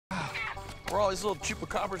Where are all these little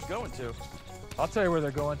chupacabras going to? I'll tell you where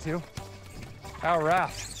they're going to. Our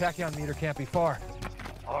raft. Tachyon can't be far.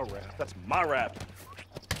 Our raft? That's my raft.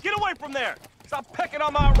 Get away from there! Stop pecking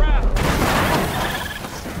on my raft!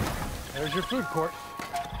 There's your food court.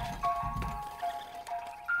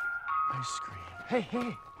 Ice cream. Hey, what are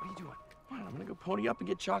you doing? Come on, I'm gonna go pony up and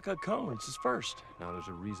get Chaka a cone. It's his first. Now, there's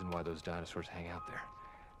a reason why those dinosaurs hang out there.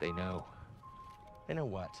 They know. They know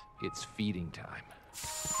what? It's feeding time.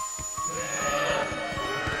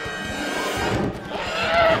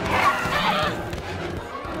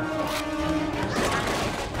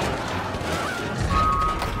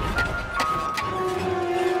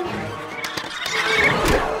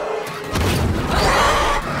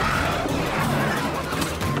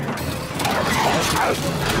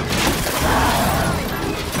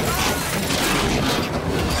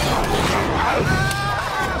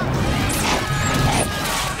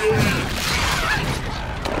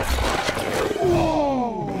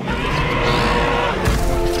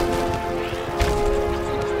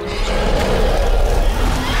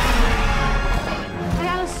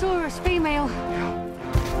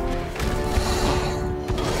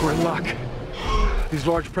 We're in luck. These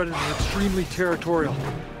large predators are extremely territorial.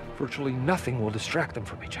 Virtually nothing will distract them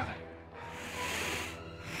from each other.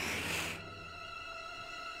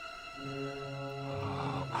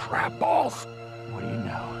 Oh, crap balls. What do you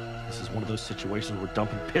know? This is one of those situations where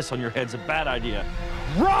dumping piss on your head's a bad idea.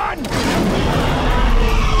 Run!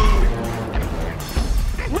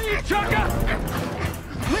 Lead, Chaka!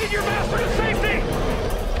 Lead your master to safety!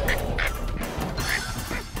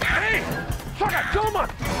 Hey! Chaka, come on!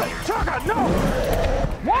 Chaka, no!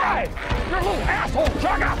 Why? You're a little asshole,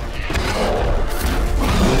 Chaka!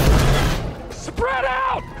 Spread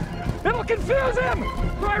out! It'll confuse him!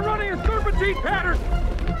 Try running a serpentine pattern!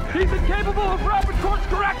 He's incapable of rapid course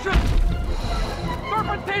correction!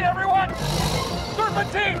 Serpentine, everyone!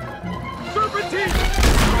 Serpentine! Serpentine!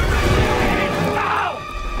 Serpentine! No!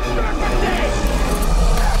 Serpentine!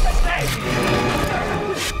 Serpentine!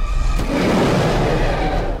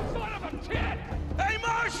 Son of a kid! Hey,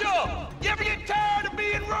 Marshall! You ever get tired of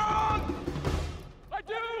being wrong? I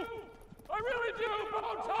do! I really do, but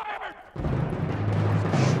I'm tired!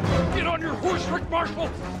 Get on your horse, Rick Marshall!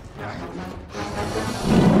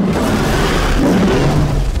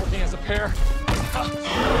 Working as a pair.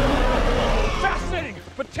 Fascinating,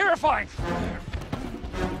 but terrifying!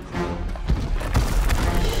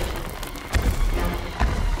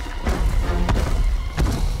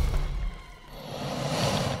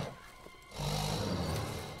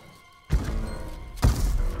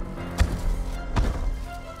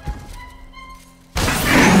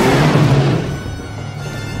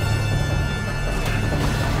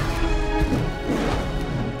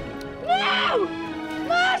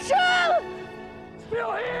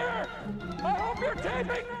 Still here! I hope you're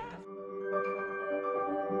taping!